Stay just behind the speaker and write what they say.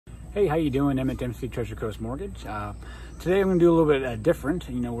Hey, how you doing? Emmett Dempsey, Treasure Coast Mortgage. Today I'm going to do a little bit different.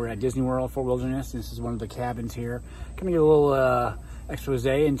 You know, we're at Disney World, Fort Wilderness. This is one of the cabins here. Going to get a little expose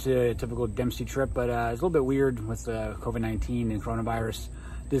into a typical Dempsey trip, but it's a little bit weird with COVID-19 and coronavirus.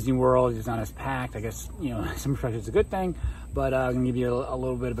 Disney World is not as packed. I guess, you know, some perspective it's a good thing, but I'm going to give you a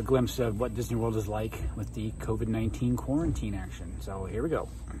little bit of a glimpse of what Disney World is like with the COVID-19 quarantine action. So here we go.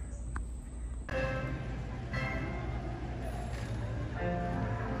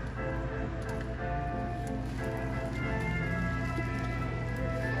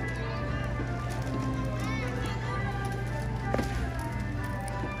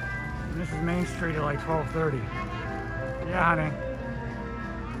 This is Main Street at like 12:30. Yeah, honey.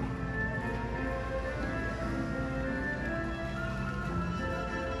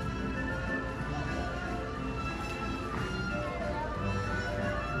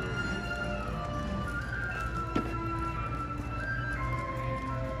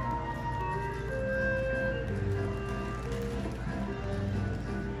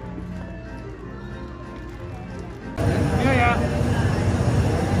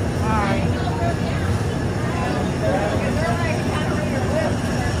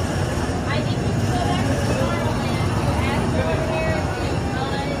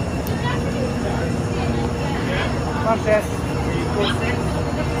 Process.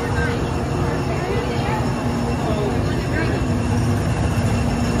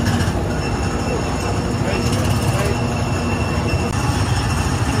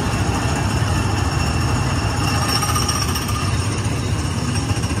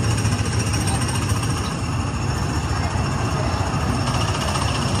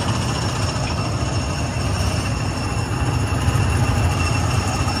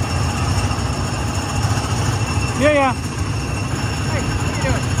 Yeah. Hey, what are you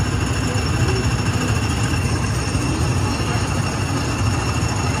doing?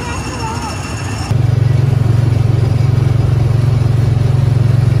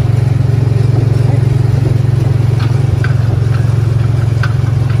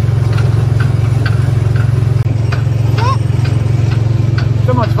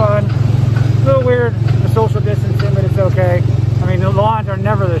 So much fun. A little weird, the social distancing, but it's okay. I mean, the lawns are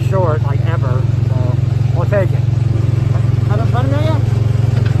never this short, like ever, so we'll take it. Having fun, Amelia? Yeah.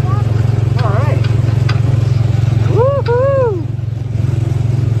 All right. Woohoo!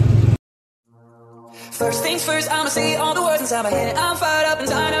 First things first, I'ma say all the words inside my head. I'm fired up and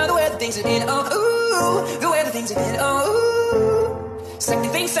tired of the way that things have been. Oh, ooh, the way that things have been. Oh, ooh.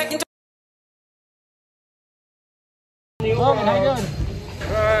 Second thing, second. Logan, how you doing?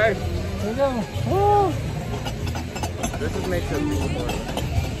 Hi. Here we go. Woo! This is makes it more.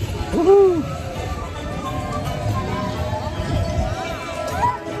 Woohoo!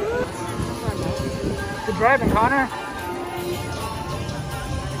 Good driving, Connor.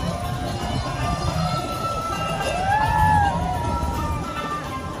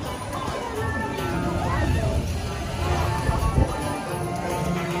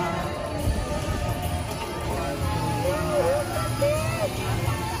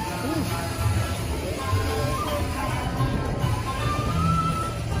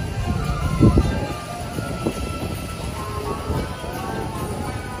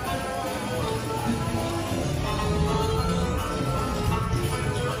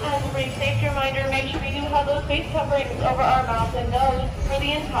 Safety reminder, make sure you do have those face coverings over our mouth and nose for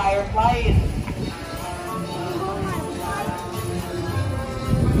the entire flight.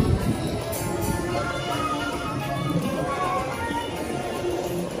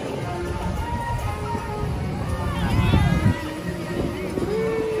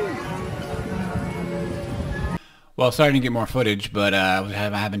 Well, sorry I didn't get more footage, but I was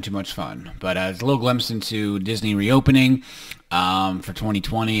having too much fun. But it's a little glimpse into Disney reopening for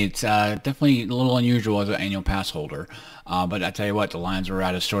 2020. It's definitely a little unusual as an annual pass holder. But I tell you what, the lines were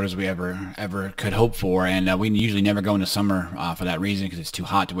out as short as we ever could hope for, and we usually never go into summer for that reason because it's too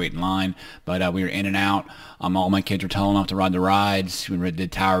hot to wait in line. But we were in and out. All my kids were tall enough to ride the rides. We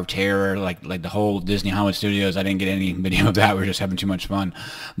did Tower of Terror, like the whole Disney Hollywood Studios. I didn't get any video of that. We were just having too much fun.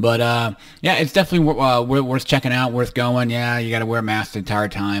 But yeah, it's definitely worth checking out, worth going. Yeah, you got to wear a mask the entire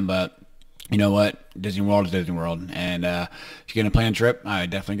time, but you know what? Disney World is Disney World, and if you're going to plan a trip, I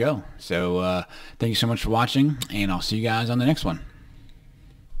definitely go. So thank you so much for watching, and I'll see you guys on the next one.